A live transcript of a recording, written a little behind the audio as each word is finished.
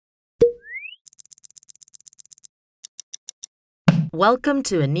Welcome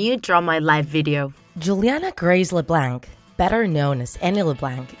to a new Draw My Life video. Julianna Grace LeBlanc, better known as Annie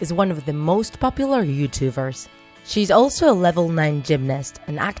Leblanc, is one of the most popular YouTubers. She's also a level 9 gymnast,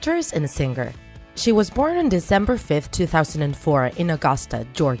 an actress and a singer. She was born on December 5, 2004 in Augusta,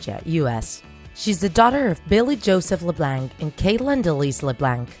 Georgia, US. She's the daughter of Billy Joseph LeBlanc and Caitlin Delise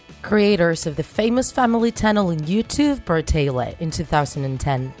LeBlanc, creators of the famous family channel on YouTube Bratayley in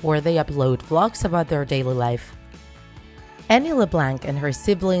 2010, where they upload vlogs about their daily life. Annie LeBlanc and her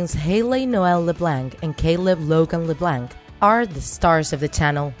siblings Hayley Noel LeBlanc and Caleb Logan LeBlanc are the stars of the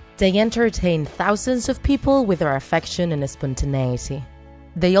channel. They entertain thousands of people with their affection and spontaneity.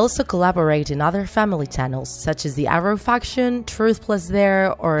 They also collaborate in other family channels such as the Arrow Faction, Truth Plus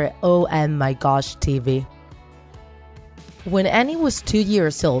Dare, or Oh My Gosh TV. When Annie was 2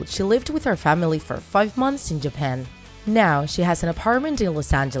 years old, she lived with her family for 5 months in Japan. Now she has an apartment in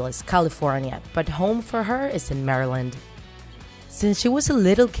Los Angeles, California, but home for her is in Maryland. Since she was a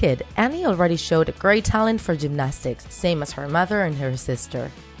little kid, Annie already showed a great talent for gymnastics, same as her mother and her sister.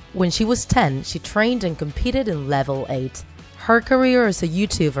 When she was 10, she trained and competed in level 8. Her career as a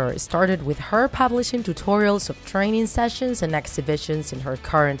YouTuber started with her publishing tutorials of training sessions and exhibitions in her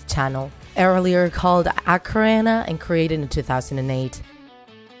current channel, earlier called Akrana and created in 2008.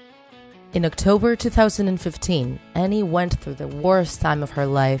 In October 2015, Annie went through the worst time of her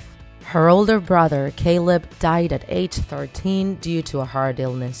life. Her older brother, Caleb, died at age 13 due to a heart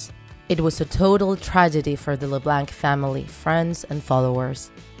illness. It was a total tragedy for the LeBlanc family, friends, and followers.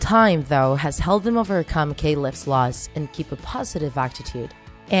 Time, though, has helped them overcome Caleb's loss and keep a positive attitude.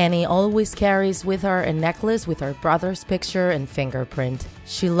 Annie always carries with her a necklace with her brother's picture and fingerprint.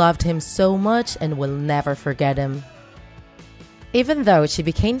 She loved him so much and will never forget him. Even though she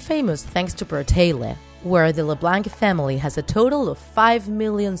became famous thanks to Bratayley, where the LeBlanc family has a total of 5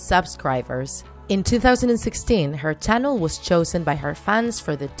 million subscribers, in 2016 her channel was chosen by her fans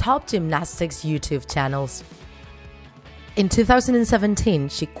for the top gymnastics YouTube channels. In 2017,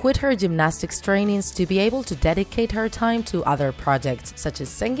 she quit her gymnastics trainings to be able to dedicate her time to other projects such as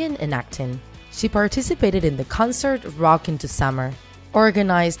singing and acting. She participated in the concert Rock into Summer,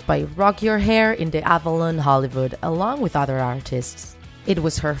 organized by Rock Your Hair in the Avalon, Hollywood, along with other artists. It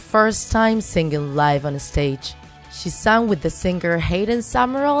was her first time singing live on a stage. She sang with the singer Hayden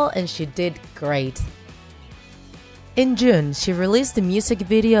Summerall and she did great. In June, she released a music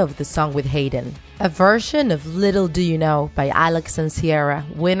video of the song with Hayden, a version of Little Do You Know by Alex and Sierra,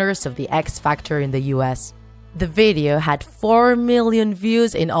 winners of the X Factor in the US. The video had 4 million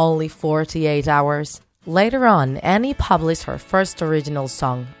views in only 48 hours. Later on, Annie published her first original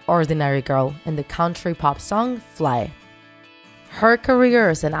song, Ordinary Girl, and the country pop song Fly. Her career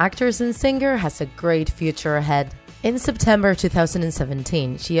as an actress and singer has a great future ahead. In September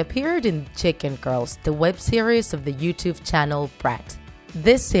 2017, she appeared in Chicken Girls, the web series of the YouTube channel Brat.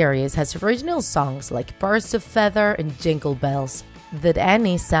 This series has original songs like Birds of Feather and Jingle Bells that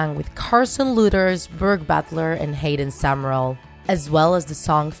Annie sang with Carson Luters, Brooke Butler, and Hayden Summerall, as well as the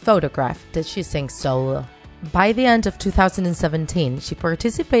song Photograph that she sings solo. By the end of 2017, she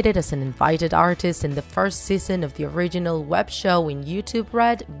participated as an invited artist in the first season of the original web show in YouTube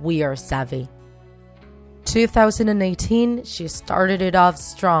Red, We Are Savvy. 2018, she started it off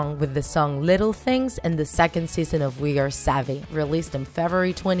strong with the song Little Things and the second season of We Are Savvy, released on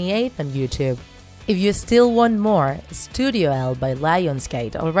February 28th on YouTube. If you still want more, Studio L by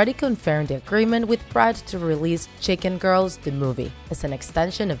Lionsgate already confirmed the agreement with Brad to release Chicken Girls the movie as an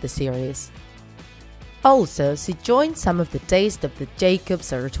extension of the series. Also, she joined some of the Taste of the Jacobs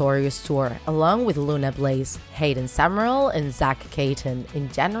Sartorius tour, along with Luna Blaze, Hayden Summerall, and Zach Caton in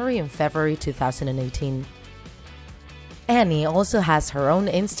January and February 2018. Annie also has her own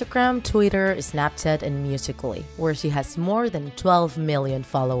Instagram, Twitter, Snapchat, and Musical.ly, where she has more than 12 million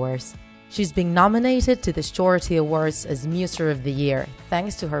followers. She's been nominated to the Shorty Awards as Muser of the Year,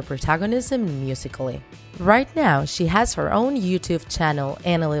 thanks to her protagonism in Musical.ly. Right now, she has her own YouTube channel,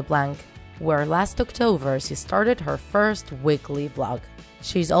 Annie Leblanc, where last October she started her first weekly vlog.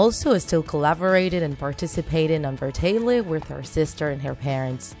 She's also still collaborated and participated on Bratayley with her sister and her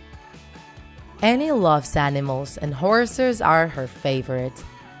parents. Annie loves animals and horses are her favorite.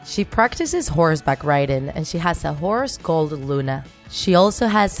 She practices horseback riding and she has a horse called Luna. She also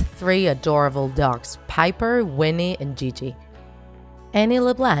has 3 adorable dogs, Piper, Winnie, and Gigi. Annie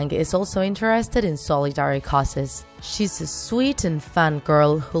LeBlanc is also interested in solitary causes. She's a sweet and fun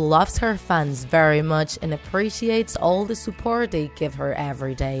girl who loves her fans very much and appreciates all the support they give her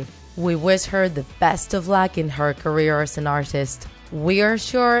every day. We wish her the best of luck in her career as an artist. We are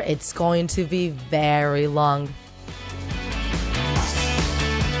sure it's going to be very long.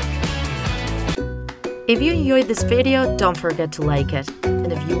 If you enjoyed this video, don't forget to like it.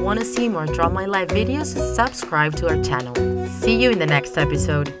 And if you want to see more Draw My Life videos, subscribe to our channel. See you in the next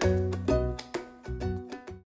episode.